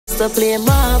to play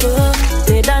marble.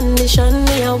 They done mission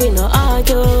me and we no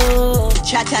argue.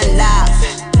 Chat and laugh.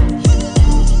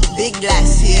 Big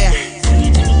glass here.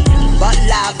 But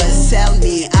lava sell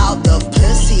me out the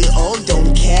pussy, oh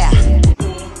don't care.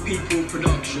 People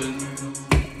production.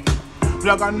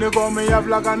 Vlog on the go, me a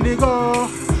vlog on the go.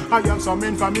 I have some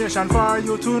information for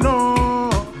you to know.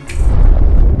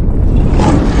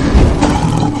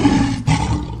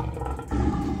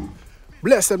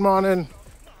 Blessed morning,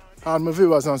 all my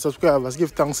viewers and subscribers.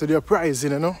 Give thanks to their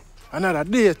pricing, you know. Another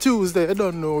day, Tuesday, I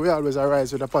don't know, we always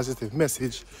arise with a positive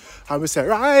message. And we say,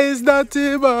 rise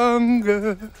dirty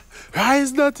banger,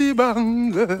 rise dirty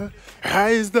banger,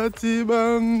 rise dirty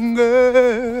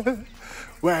banger.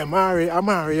 Why, Mary, I'm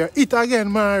Mary, eat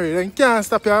again, Mary, then can't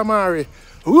stop you, Mary.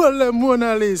 Hold them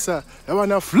Mona Lisa, I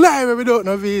wanna fly where without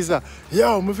no visa.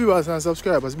 Yo, my viewers and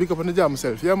subscribers, big up on the jam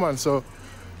myself, yeah man, so.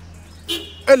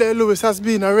 L.A. Lewis has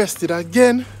been arrested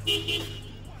again.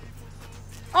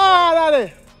 Ah,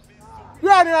 daddy.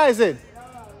 Grand rising.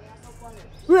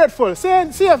 Grateful.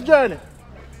 Safe journey.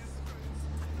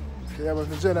 Yeah, but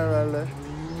the general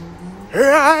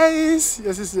rise.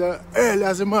 Yes, it's early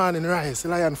as a morning rise.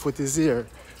 Lion foot is here.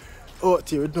 Out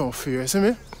here with no fear. See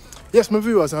me? Yes, my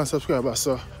viewers and subscribers.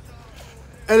 So,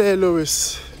 L.A.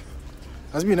 Lewis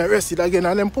has been arrested again.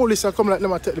 And then police are come like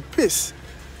them and take the piss.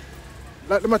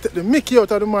 Like them take the mickey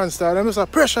out of the monster and them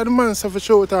just pressure the monster for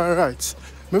show it our rights.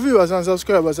 My viewers and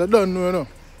subscribers, I don't know, you know.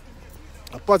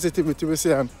 A positivity we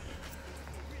say. And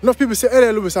enough people say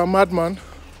L.A. Lewis is a madman.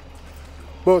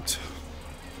 But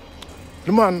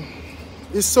the man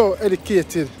is so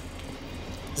educated.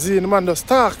 See, the man does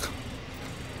talk.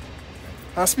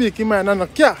 And speak in mind and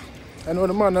not care. I know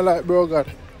the man don't like Bro God.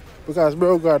 Because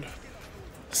Bro God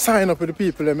sign up with the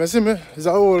people, you see me? It's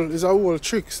a whole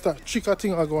trick of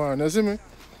thing I go on, you see me?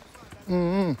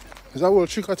 It's a whole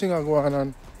trick of thing I go on,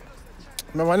 and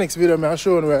my next video I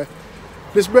show you where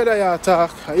this brother here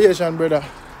talk, an Asian brother,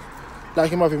 like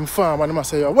him have him farm, and he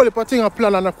say, yo, well, if I think I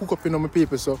plan and I cook up in my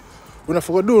people, so when I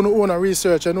forgot do no own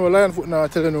research, I know Lion Foot now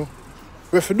telling you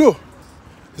what to do.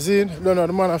 See, don't know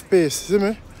the man of pace, see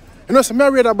me? You know, so I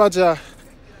read a badger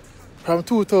from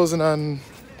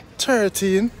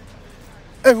 2013.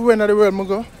 Everywhere in the world I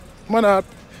go, man, I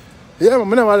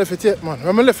never left it yet, man.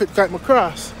 When I left it, I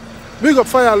cross. Big up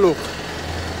fire look.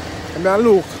 And I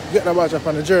look, get the badge up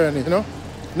on the journey, you know.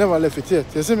 Never left it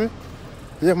yet, you see me?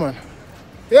 Yeah, man.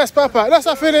 Yes, Papa, that's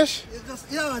a finish.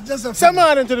 Just a say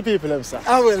morning to the people, them, sir.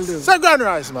 I will do. Say grand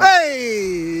rise, man.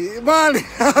 Hey, morning.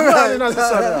 Morning as the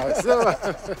sunrise.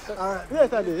 All right.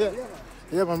 Yes, I did, yeah.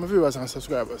 Yeah, man, my viewers and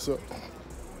subscribers, so.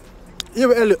 Yeah,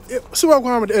 but see what's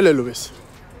going on with L.A. Lewis.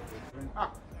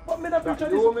 What me not breach of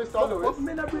this? What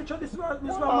me not breach of this man?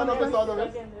 Mr.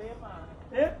 Lewis.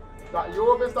 Yeah? That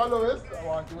you, Mr. Lewis, I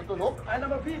want you to look. I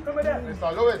never beat over there.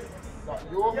 Mr. Lewis, that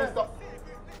you,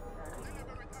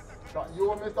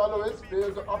 Mr. Lewis,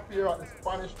 failed to appear at the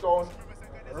Spanish Town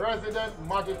Resident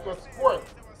Magistrates Court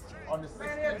on the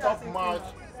 16th of March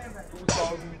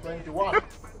 2021.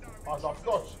 As of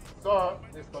such, sir,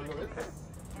 Mr. Lewis,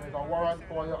 there's a warrant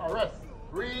for your arrest.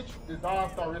 Breach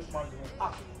Disaster Risk Management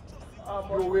Act.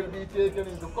 You will be taken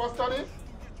into custody.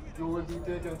 You will be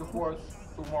taken to court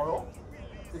tomorrow.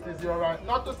 It is your right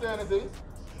not to say anything.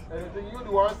 Anything you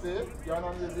do or say, your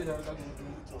name will be held against you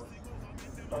in court.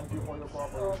 Thank you for your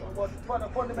cooperation. But for the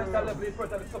fundamental level, in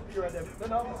front of the superior them. You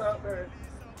know, Mr. Barrett?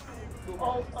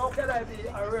 How can I be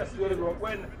arrested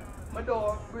when my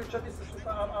door breach of this?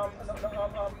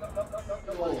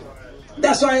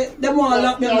 That's why they want to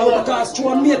lock me up because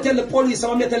to me tell the police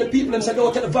and me tell the people them say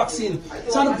don't take the vaccine.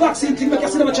 So the vaccine thing make you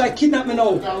see them try to kidnap me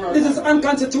now. This is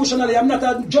unconstitutionally. I'm not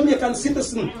a Jamaican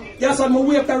citizen. Yes, I'm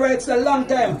waive the rights a long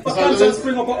time. But can't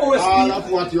spring up an OSP. All of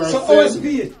what you are so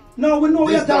saying, OSP. No, we know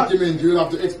this document you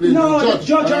have to explain no, to the judge. The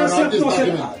judge herself knows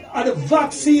that the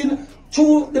vaccine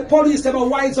to the police them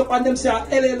wise up and them say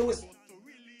L.A. Lewis.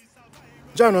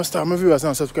 John Star, my viewers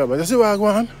and subscribers, you see what I go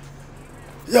on?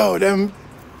 Yo, them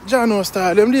John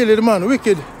Star, them really the man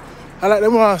wicked. I like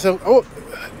them want to say, oh,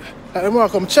 like them want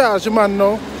to come charge the man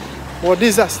now for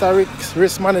Disaster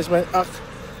Risk Management Act.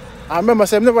 I remember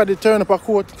saying never did turn up a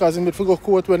court because they go to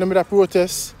court when they made a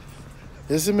protest.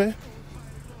 You see me?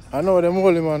 I know them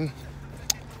holy man.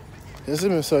 You see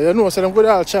me? So you know, so them go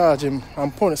all charge him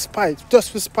and punish spite,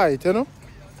 just for spite, you know?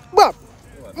 Bob,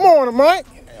 morning, Mike.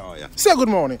 How are you? Say good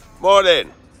morning.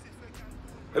 Morning.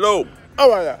 Hello.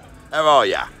 How are you? How are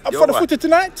you? Up for the footy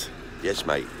tonight? Yes,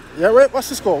 mate. Yeah, wait, what's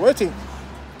the score? What do you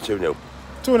think? 2-0.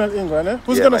 2-0 England, eh?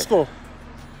 Who's Yeah, going to mate. score?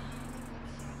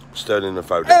 Sterling and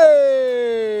Foden.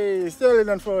 Hey! Sterling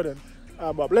and Foden.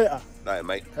 Bob, later. Later,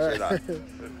 mate. See you later.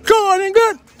 Come on,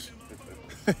 England!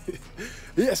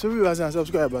 Yes, my viewers and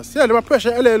subscribers. Yeah, they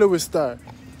pressure LA Lewis star.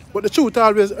 But the truth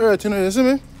always hurt, you know, you see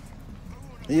me?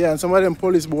 Yeah, and some of them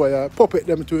police boy puppet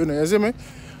them too, you know, you see me?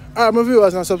 Alright, my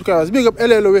viewers and subscribers, big up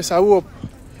LA Lewis, I hope,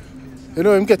 you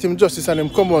know, him get him justice and him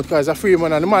come out because he's a free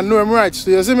man and the man know him rights,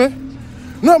 so you see me?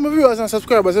 No, my viewers and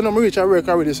subscribers, you know, I reach a work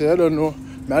already, so I don't know.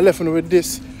 I left you with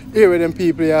this, here with them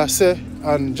people here, say,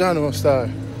 and John Star.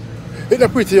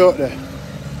 It's pretty out there.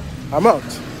 I'm out.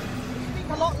 Speak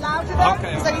a lot louder there,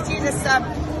 because I need to use this.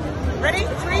 Ready? 3,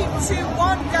 2,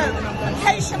 1, go. I'm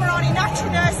Cashapp,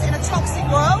 natural nurse in a toxic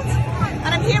world, and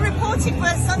I'm here reporting for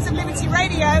Sons of Liberty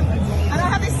Radio. And I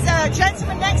have this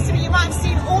gentleman next to me you might have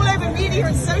seen all over media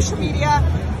and social media,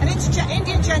 an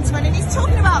Indian gentleman, and he's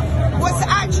talking about what's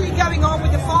actually going on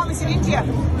with the farmers in India.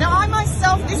 Now, I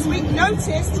myself this week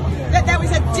noticed that there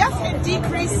was a definite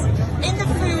decrease in the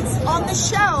foods on the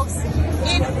shelves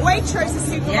in Waitrose, the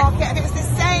supermarket, and it was the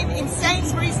same in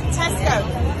Sainsbury's and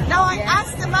Tesco. Now, I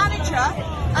asked the manager,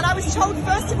 and I was told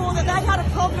first of all that they had a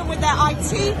problem with their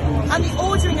IT and the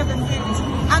ordering of the food.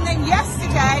 And then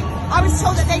yesterday, I was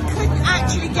told that they couldn't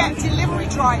actually get delivery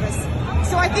drivers.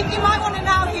 So I think you might want to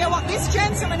now hear what this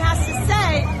gentleman has to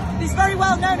say. He's very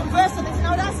well known and versed on this, and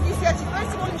I would ask you, sir, to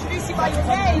first of all introduce you by your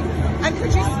name, and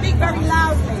could you speak very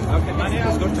loudly? Okay, my name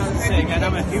is Gurchan Singh, and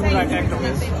I'm a human rights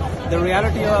activist. The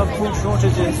reality of food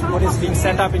shortages, what is being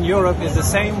set up in Europe, is the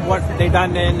same what they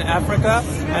done in Africa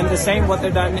and the same what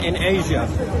they done in Asia.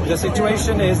 The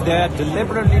situation is they're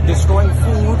deliberately destroying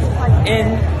food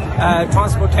in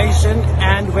transportation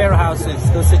and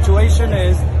warehouses. The situation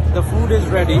is the food is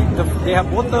ready. They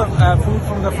have both the food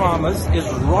from the farmers is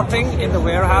rotting in the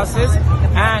warehouses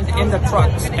and in the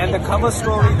trucks. And the cover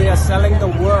story they are selling the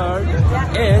world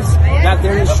is that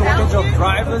there is shortage of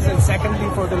drivers and secondly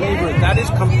for the labor. That is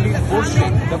complete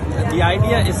bullshit. The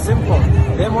idea is simple.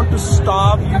 They want to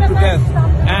starve you to death.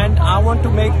 And I want to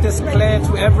make this clear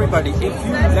to everybody. If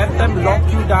you let them lock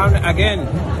you down again,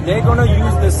 they're going to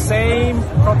use the same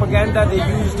propaganda they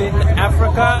used in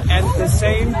Africa and the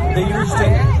same they used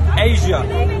in Asia.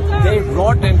 They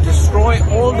rot and destroy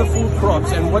all the food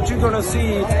crops, and what you're going to see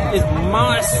is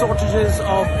mass shortages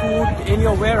of food in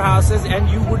your warehouses, and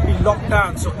you would be locked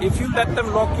down. So if you let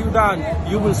them lock you down,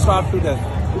 you will starve to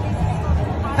death.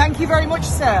 Thank you very much,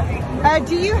 sir.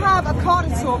 Do you have a card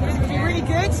at all? Because it would be really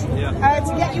good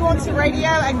to get you onto radio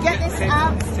and get this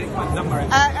out. Take my number.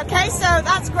 Okay, so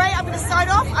that's great. I'm going to sign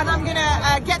off and I'm going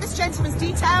to get this gentleman's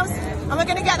details and we're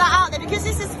going to get that out there because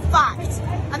this is fact.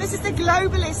 And this is the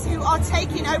globalists who are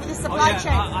taking over the supply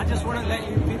chain. I just want to let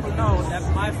you people know that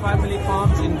my family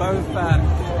farms in both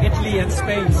Italy and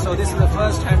Spain, so this is a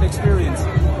first-hand experience.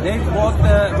 They bought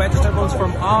the vegetables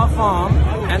from our farm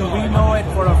and we know it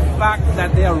for a fact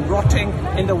that they are rotting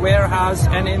in the warehouse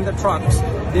and in the trucks.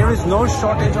 There is no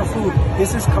shortage of food.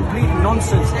 This is complete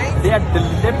nonsense. They are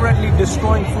deliberately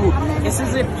destroying food. This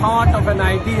is a part of an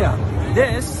idea.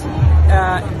 This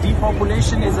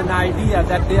depopulation is an idea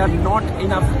that there are not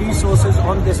enough resources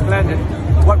on this planet.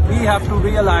 What we have to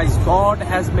realize, God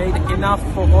has made enough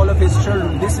for all of his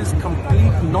children. This is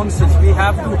complete nonsense. We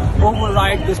have to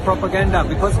override this propaganda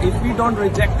because if we don't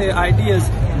reject their ideas,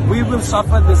 we will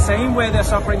suffer the same way they're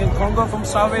suffering in Congo from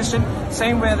starvation,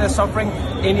 same way they're suffering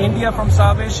in India from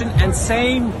starvation, and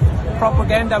same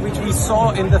propaganda which we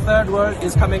saw in the third world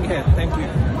is coming here. Thank you.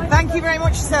 Thank you very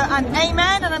much, sir, and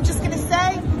amen. And I'm just going to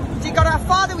say, dear God our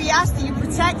Father, we ask that you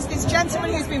protect this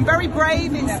gentleman who's been very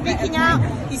brave in speaking out.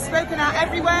 He's spoken out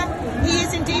everywhere. He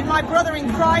is indeed my brother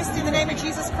in Christ. In the name of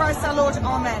Jesus Christ our Lord,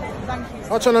 amen. Thank you.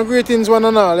 Watch on greetings one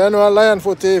and all. You know,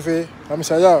 Lionfoot TV. I'm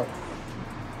saying, yo,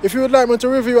 if you would like me to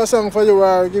review a song for you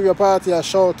or give your party a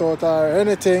shout out or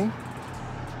anything,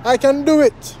 I can do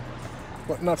it,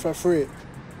 but not for free.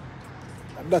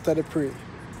 And that's the pray.